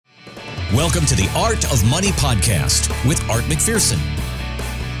Welcome to the Art of Money podcast with Art McPherson.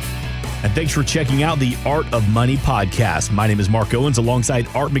 And thanks for checking out the Art of Money podcast. My name is Mark Owens alongside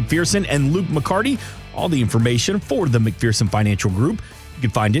Art McPherson and Luke McCarty. All the information for the McPherson Financial Group, you can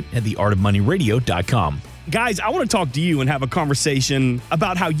find it at theartofmoneyradio.com. Guys, I want to talk to you and have a conversation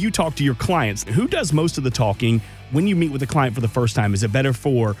about how you talk to your clients. Who does most of the talking when you meet with a client for the first time? Is it better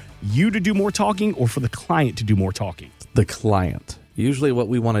for you to do more talking or for the client to do more talking? The client. Usually what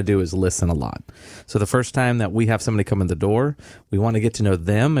we want to do is listen a lot. So the first time that we have somebody come in the door, we want to get to know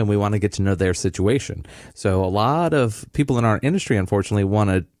them and we want to get to know their situation. So a lot of people in our industry, unfortunately, want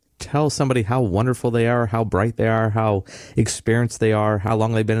to tell somebody how wonderful they are, how bright they are, how experienced they are, how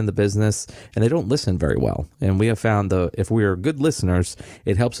long they've been in the business, and they don't listen very well. And we have found if we are good listeners,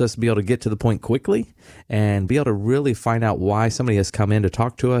 it helps us be able to get to the point quickly and be able to really find out why somebody has come in to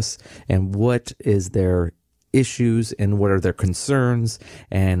talk to us and what is their issues and what are their concerns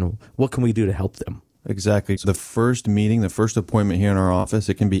and what can we do to help them. Exactly. So the first meeting, the first appointment here in our office,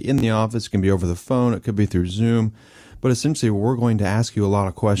 it can be in the office, it can be over the phone, it could be through Zoom, but essentially we're going to ask you a lot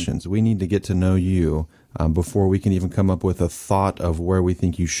of questions. We need to get to know you before we can even come up with a thought of where we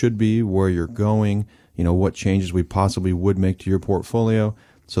think you should be, where you're going, what changes we possibly would make to your portfolio.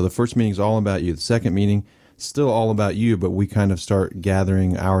 So the first meeting is all about you. The second meeting, still all about you, but we kind of start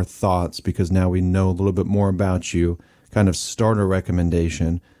gathering our thoughts because now we know a little bit more about you, kind of start a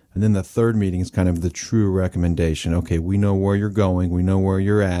recommendation. And then the third meeting is kind of the true recommendation. Okay, we know where you're going, we know where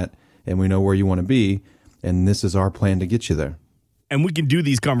you're at, and we know where you want to be, and this is our plan to get you there. And we can do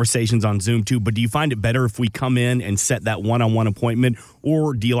these conversations on Zoom too, but do you find it better if we come in and set that one-on-one appointment,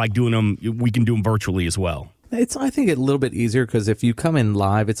 or do you like doing them, we can do them virtually as well? I think, a little bit easier because if you come in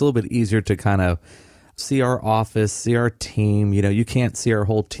live, it's a little bit easier to kind of see our office, see our team. You can't see our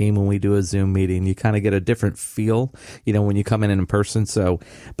whole team when we do a Zoom meeting. You kind of get a different feel, when you come in person. So,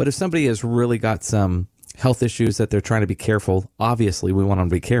 but if somebody has really got some health issues that they're trying to be careful, obviously we want them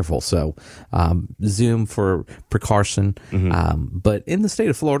to be careful. So, Zoom for precaution. But in the state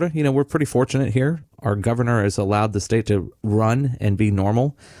of Florida, we're pretty fortunate here. Our governor has allowed the state to run and be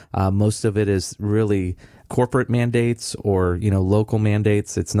normal. Most of it is really corporate mandates or, local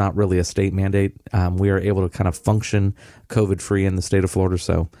mandates. It's not really a state mandate. We are able to kind of function COVID-free in the state of Florida.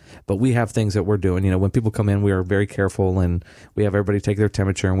 So, but we have things that we're doing. When people come in, we are very careful and we have everybody take their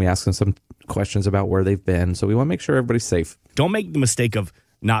temperature and we ask them some questions about where they've been. So we want to make sure everybody's safe. Don't make the mistake of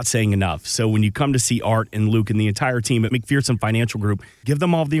not saying enough. So when you come to see Art and Luke and the entire team at McPherson Financial Group, give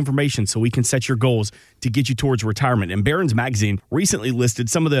them all the information so we can set your goals to get you towards retirement. And Barron's Magazine recently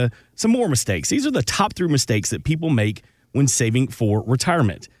listed some more mistakes. These are the top 3 mistakes that people make when saving for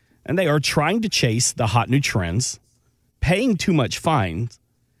retirement. And they are trying to chase the hot new trends, paying too much fines,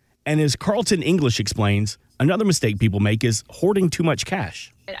 and as Carlton English explains, another mistake people make is hoarding too much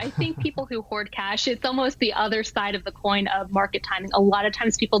cash. I think people who hoard cash, it's almost the other side of the coin of market timing. A lot of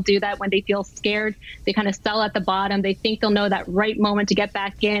times people do that when they feel scared. They kind of sell at the bottom. They think they'll know that right moment to get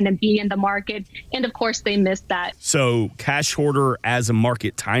back in and be in the market. And of course, they miss that. So cash hoarder as a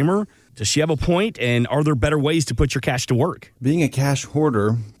market timer, does she have a point? And are there better ways to put your cash to work? Being a cash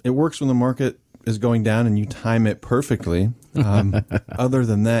hoarder, it works when the market is going down and you time it perfectly. Other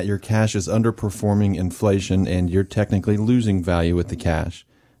than that, your cash is underperforming inflation and you're technically losing value with the cash.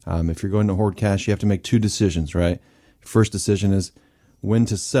 If you're going to hoard cash, you have to make 2 decisions, right? First decision is when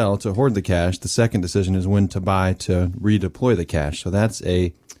to sell to hoard the cash. The second decision is when to buy to redeploy the cash. So that's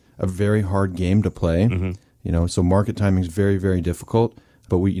a very hard game to play. So market timing is very, very difficult.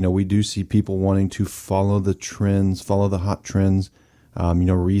 But we do see people wanting to follow the trends, follow the hot trends.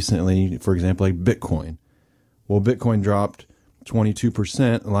 Recently, for example, like Bitcoin. Well, Bitcoin dropped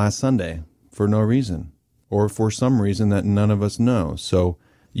 22% last Sunday for no reason or for some reason that none of us know. So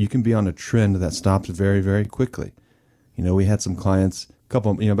you can be on a trend that stops very, very quickly. We had some clients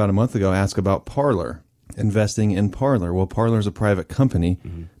about a month ago ask about Parler, investing in Parler. Well, Parler is a private company,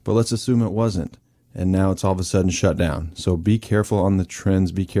 but let's assume it wasn't. And now it's all of a sudden shut down. So be careful on the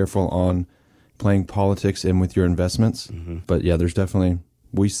trends. Be careful on playing politics in with your investments. But yeah, there's definitely,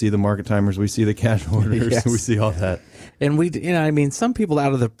 we see the market timers, we see the cash hoarders, Yes. we see all that. And some people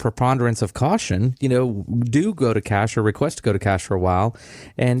out of the preponderance of caution, do go to cash or request to go to cash for a while.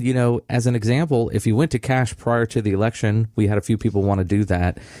 And, as an example, if you went to cash prior to the election, we had a few people want to do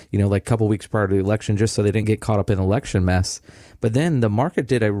that, like a couple weeks prior to the election, just so they didn't get caught up in election mess. But then the market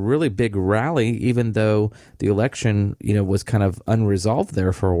did a really big rally, even though the election, was kind of unresolved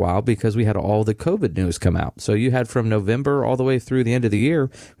there for a while because we had all the COVID news come out. So you had from November all the way through the end of the year,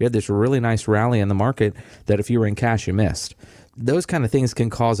 we had this really nice rally in the market that if you were in cash, you missed. those kind of things can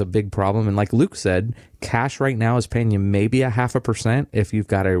cause a big problem. And like Luke said, cash right now is paying you maybe 0.5% if you've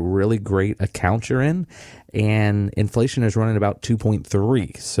got a really great account you're in, and inflation is running about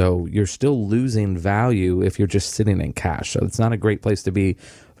 2.3. So you're still losing value if you're just sitting in cash. So it's not a great place to be.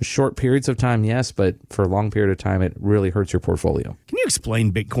 For short periods of time, yes, but for a long period of time, it really hurts your portfolio. Can you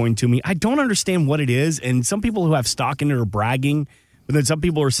explain Bitcoin to me? I don't understand what it is, and some people who have stock in it are bragging, but then some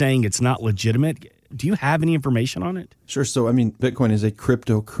people are saying it's not legitimate. Do you have any information on it? Sure. So, I mean, Bitcoin is a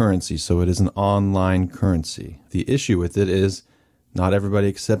cryptocurrency, so it is an online currency. The issue with it is not everybody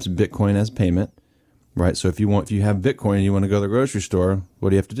accepts Bitcoin as payment, right? So if you have Bitcoin and you want to go to the grocery store, what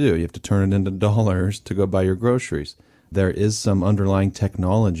do you have to do? You have to turn it into dollars to go buy your groceries. There is some underlying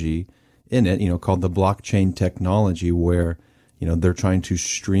technology in it, called the blockchain technology, where, they're trying to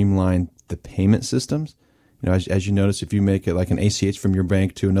streamline the payment systems. As you notice, if you make it like an ACH from your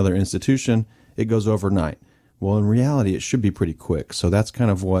bank to another institution, it goes overnight. Well, in reality, it should be pretty quick. So that's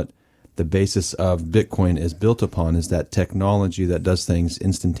kind of what the basis of Bitcoin is built upon, is that technology that does things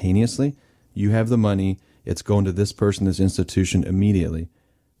instantaneously. You have the money, it's going to this person, this institution immediately.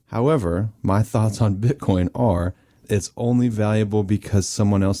 However, my thoughts on Bitcoin are it's only valuable because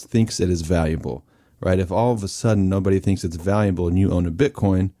someone else thinks it is valuable, right? If all of a sudden nobody thinks it's valuable and you own a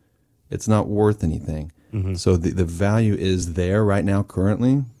Bitcoin, it's not worth anything. Mm-hmm. So the value is there right now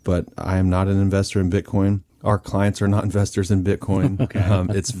currently, but I am not an investor in Bitcoin. Our clients are not investors in Bitcoin.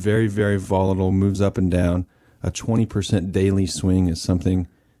 Okay. It's very, very volatile, moves up and down. A 20% daily swing is something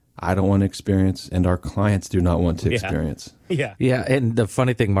I don't want to experience, and our clients do not want to experience. Yeah. Yeah, and the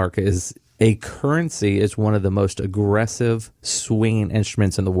funny thing, Mark, is a currency is one of the most aggressive swinging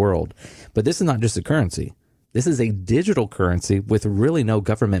instruments in the world. But this is not just a currency. This is a digital currency with really no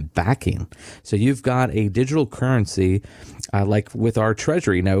government backing. So you've got a digital currency, like with our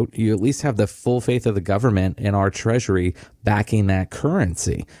treasury note, you at least have the full faith of the government and our treasury backing that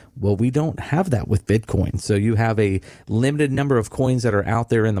currency. Well, we don't have that with Bitcoin. So you have a limited number of coins that are out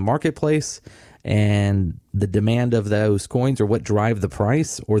there in the marketplace, and the demand of those coins are what drive the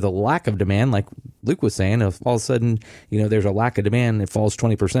price, or the lack of demand. Like Luke was saying, if all of a sudden, there's a lack of demand, it falls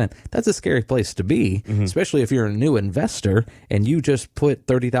 20%. That's a scary place to be, especially if you're a new investor and you just put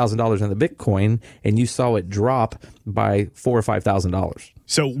 $30,000 in the Bitcoin and you saw it drop by $4,000 or $5,000.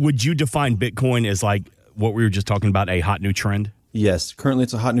 So would you define Bitcoin as like what we were just talking about, a hot new trend? Yes, currently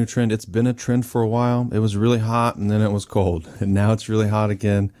it's a hot new trend. It's been a trend for a while. It was really hot and then it was cold, and now it's really hot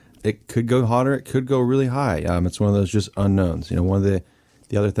again. It could go hotter. It could go really high. It's one of those just unknowns. One of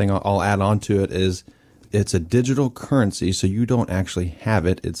the other thing I'll add on to it is it's a digital currency, so you don't actually have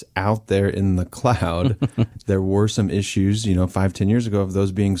it. It's out there in the cloud. There were some issues, 5-10 years ago of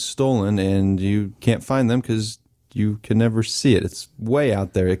those being stolen, and you can't find them because you can never see it. It's way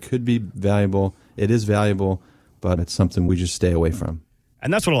out there. It could be valuable. It is valuable, but it's something we just stay away from.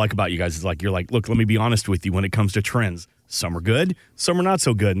 And that's what I like about you guys is like, you're like, look, let me be honest with you when it comes to trends. Some are good, some are not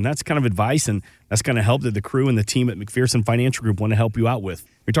so good. And that's kind of advice, and that's kind of help that the crew and the team at McPherson Financial Group want to help you out with.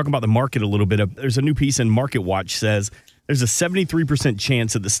 We're talking about the market a little bit. There's a new piece in Market Watch says there's a 73%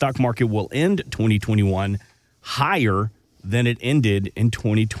 chance that the stock market will end 2021 higher than it ended in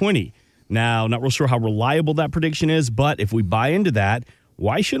 2020. Now, not real sure how reliable that prediction is, but if we buy into that,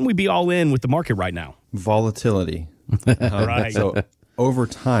 why shouldn't we be all in with the market right now? Volatility. Right. So over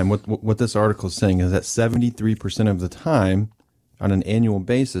time, what this article is saying is that 73% of the time, on an annual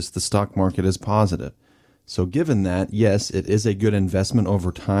basis, the stock market is positive. So given that, yes, it is a good investment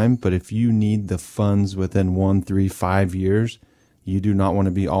over time, but if you need the funds within 1, 3, 5 years, you do not want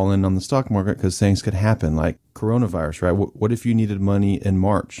to be all in on the stock market because things could happen, like coronavirus, right? What if you needed money in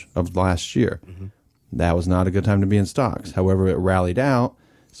March of last year? Mm-hmm. That was not a good time to be in stocks. However, it rallied out.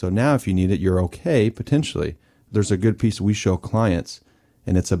 So now if you need it, you're okay, potentially. There's a good piece we show clients,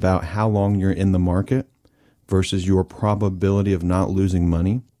 and it's about how long you're in the market versus your probability of not losing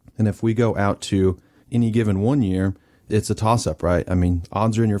money. And if we go out to any given 1 year, it's a toss-up, right? I mean,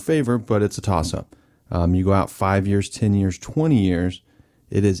 odds are in your favor, but it's a toss-up. You go out 5 years, 10 years, 20 years,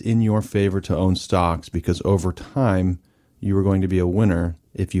 it is in your favor to own stocks because over time, you are going to be a winner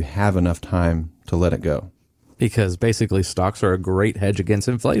if you have enough time to let it go. Because basically stocks are a great hedge against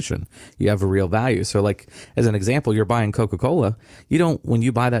inflation. You have a real value. So like, as an example, you're buying Coca-Cola. When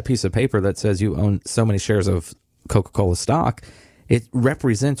you buy that piece of paper that says you own so many shares of Coca-Cola stock, it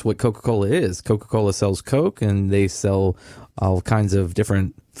represents what Coca-Cola is. Coca-Cola sells Coke, and they sell all kinds of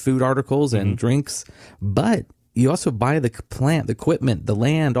different food articles and drinks. But you also buy the plant, the equipment, the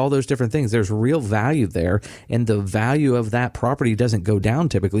land, all those different things. There's real value there, and the value of that property doesn't go down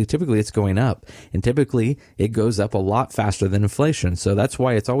typically. Typically, it's going up, and typically it goes up a lot faster than inflation. So that's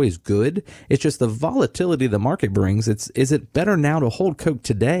why it's always good. It's just the volatility the market brings. Is it better now to hold Coke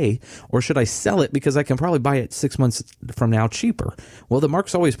today, or should I sell it because I can probably buy it 6 months from now cheaper? Well, the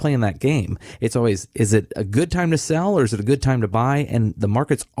market's always playing that game. It's always, is it a good time to sell or is it a good time to buy? And the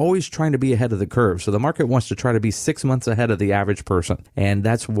market's always trying to be ahead of the curve. So the market wants to try to be 6 months ahead of the average person. And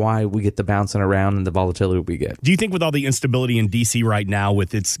that's why we get the bouncing around and the volatility we get. Do you think with all the instability in D.C. right now,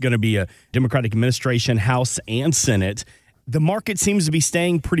 with it's going to be a Democratic administration, House and Senate, the market seems to be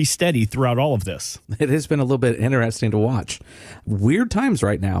staying pretty steady throughout all of this? It has been a little bit interesting to watch. Weird times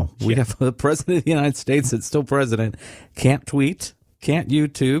right now. We have the president of the United States that's still president, can't tweet, can't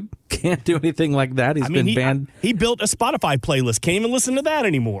YouTube, can't do anything like that. He's been banned. He built a Spotify playlist. Can't even listen to that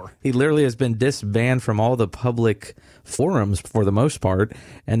anymore. He literally has been disbanded from all the public forums for the most part.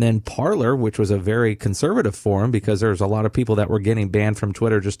 And then Parler, which was a very conservative forum, because there's a lot of people that were getting banned from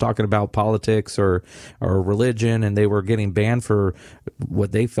Twitter just talking about politics or religion, and they were getting banned for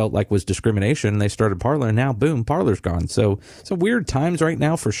what they felt like was discrimination. They started Parler, and now, boom, Parler's gone. So some weird times right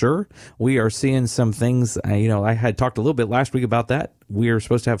now for sure. We are seeing some things, I had talked a little bit last week about that. We are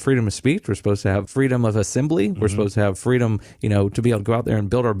supposed to have freedom of speech. We're supposed to have freedom of assembly. We're supposed to have freedom, to be able to go out there and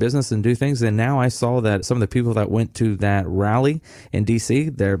build our business and do things. And now I saw that some of the people that went to that rally in D.C.,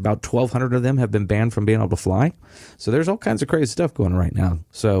 there about 1,200 of them have been banned from being able to fly. So there's all kinds of crazy stuff going on right now.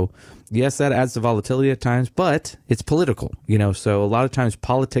 So yes, that adds to volatility at times, but it's political, so a lot of times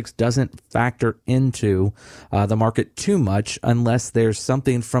politics doesn't factor into the market too much unless there's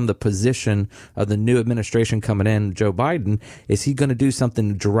something from the position of the new administration coming in, Joe Biden. Is he going to do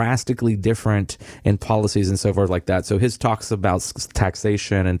something drastically different in policies and so forth like that? So his talks about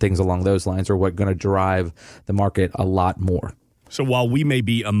taxation and things along those lines are what going to drive the market a lot more. So while we may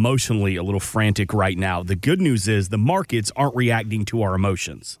be emotionally a little frantic right now, the good news is the markets aren't reacting to our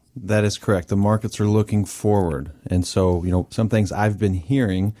emotions. That is correct. The markets are looking forward. And so, some things I've been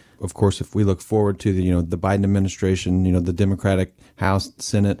hearing, of course, if we look forward to the Biden administration, the Democratic House,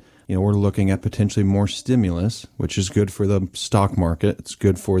 Senate, we're looking at potentially more stimulus, which is good for the stock market. It's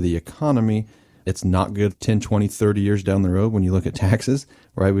good for the economy. It's not good 10, 20, 30 years down the road when you look at taxes,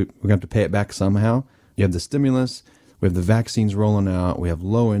 right? We're going to have to pay it back somehow. You have the stimulus. We have the vaccines rolling out. We have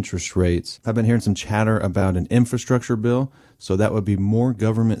low interest rates. I've been hearing some chatter about an infrastructure bill. So that would be more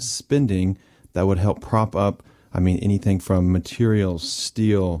government spending that would help prop up, anything from materials,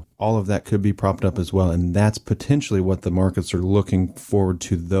 steel, all of that could be propped up as well. And that's potentially what the markets are looking forward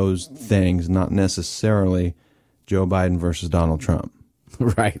to, those things, not necessarily Joe Biden versus Donald Trump.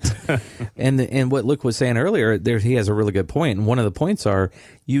 Right. And what Luke was saying earlier, he has a really good point. And one of the points are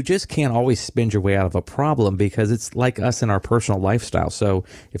you just can't always spend your way out of a problem because it's like us in our personal lifestyle. So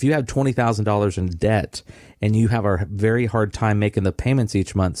if you have $20,000 in debt and you have a very hard time making the payments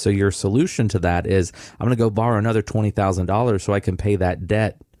each month, so your solution to that is I'm going to go borrow another $20,000 so I can pay that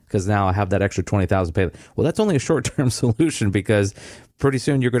debt because now I have that extra $20,000 paid. Well, that's only a short-term solution because pretty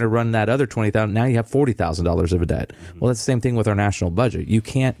soon you're going to run that other $20,000. Now you have $40,000 of a debt. Well, that's the same thing with our national budget. You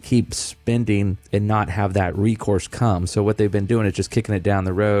can't keep spending and not have that recourse come. So what they've been doing is just kicking it down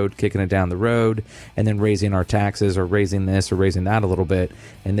the road, and then raising our taxes or raising this or raising that a little bit.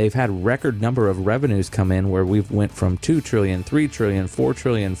 And they've had record number of revenues come in where we've went from $2 trillion, $3 trillion, $4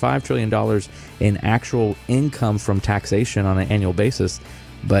 trillion, $5 trillion in actual income from taxation on an annual basis.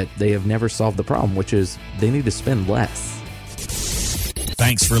 But they have never solved the problem, which is they need to spend less.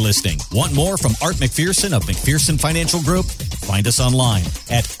 Thanks for listening. Want more from Art McPherson of McPherson Financial Group? Find us online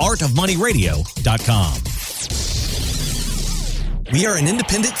at artofmoneyradio.com. We are an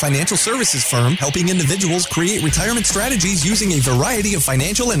independent financial services firm helping individuals create retirement strategies using a variety of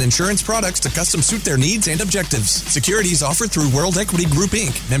financial and insurance products to custom suit their needs and objectives. Securities offered through World Equity Group,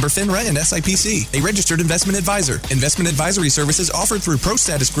 Inc., member FINRA and SIPC, a registered investment advisor. Investment advisory services offered through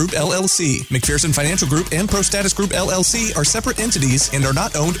ProStatus Group, LLC. McPherson Financial Group and ProStatus Group, LLC are separate entities and are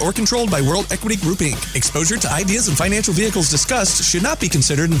not owned or controlled by World Equity Group, Inc. Exposure to ideas and financial vehicles discussed should not be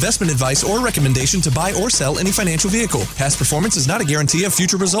considered investment advice or recommendation to buy or sell any financial vehicle. Past performance is not a guarantee of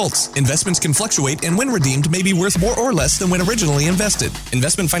future results. Investments can fluctuate and when redeemed may be worth more or less than when originally invested.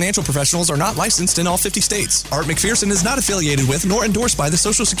 Investment financial professionals are not licensed in all 50 states. Art McPherson is not affiliated with nor endorsed by the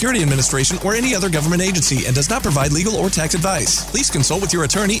Social Security Administration or any other government agency and does not provide legal or tax advice. Please consult with your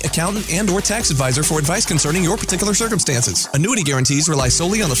attorney, accountant, and or tax advisor for advice concerning your particular circumstances. Annuity guarantees rely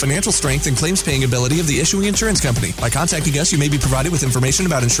solely on the financial strength and claims paying ability of the issuing insurance company. By contacting us, you may be provided with information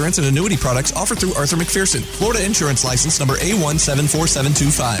about insurance and annuity products offered through Arthur McPherson. Florida Insurance License number A174.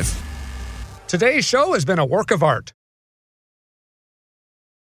 725. Today's show has been a work of art.